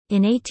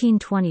In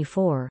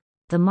 1824,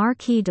 the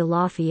Marquis de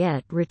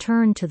Lafayette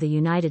returned to the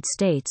United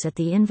States at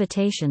the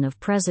invitation of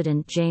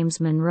President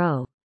James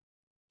Monroe.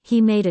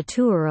 He made a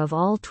tour of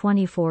all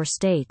 24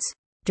 states,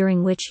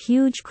 during which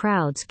huge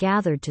crowds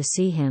gathered to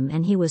see him,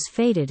 and he was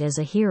feted as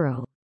a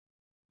hero.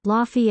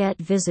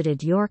 Lafayette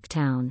visited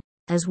Yorktown,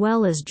 as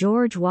well as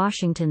George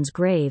Washington's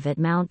grave at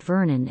Mount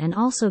Vernon, and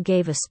also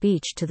gave a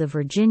speech to the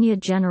Virginia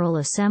General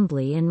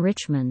Assembly in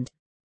Richmond.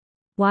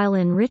 While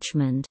in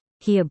Richmond,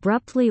 he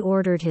abruptly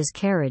ordered his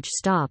carriage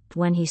stopped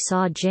when he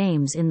saw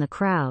James in the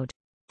crowd,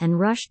 and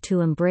rushed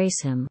to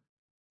embrace him.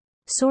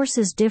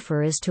 Sources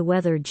differ as to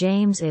whether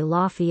James A.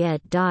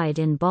 Lafayette died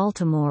in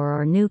Baltimore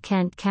or New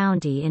Kent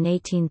County in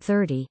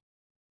 1830,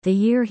 the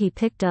year he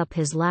picked up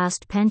his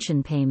last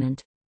pension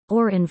payment,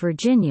 or in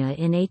Virginia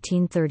in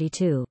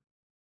 1832.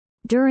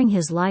 During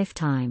his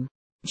lifetime,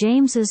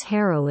 James's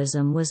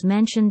heroism was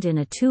mentioned in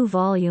a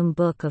 2-volume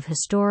book of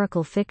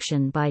historical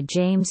fiction by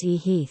James E.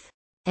 Heath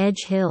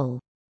Edge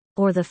Hill,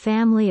 or The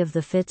Family of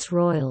the Fitz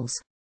Royals.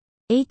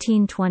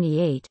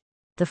 1828.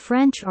 The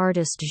French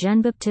artist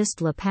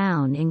Jean-Baptiste Le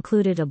Paon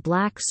included a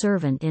black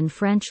servant in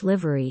French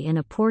livery in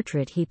a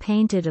portrait he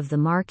painted of the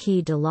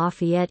Marquis de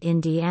Lafayette,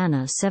 Indiana,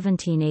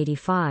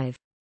 1785,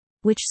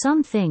 which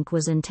some think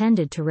was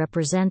intended to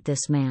represent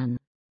this man.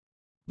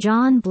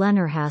 John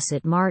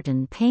Blennerhassett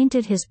Martin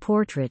painted his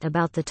portrait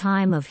about the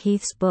time of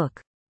Heath's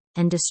book,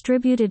 and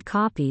distributed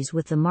copies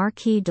with the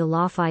Marquis de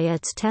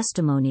Lafayette's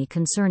testimony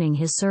concerning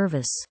his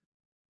service.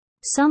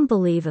 Some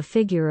believe a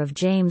figure of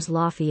James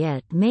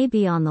Lafayette may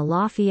be on the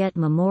Lafayette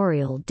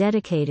Memorial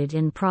dedicated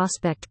in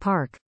Prospect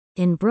Park,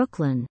 in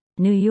Brooklyn,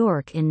 New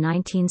York in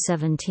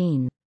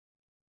 1917.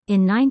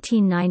 In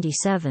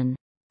 1997,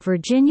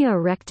 Virginia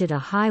erected a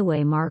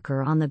highway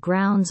marker on the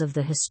grounds of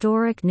the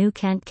historic New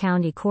Kent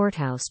County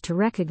Courthouse to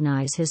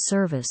recognize his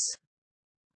service.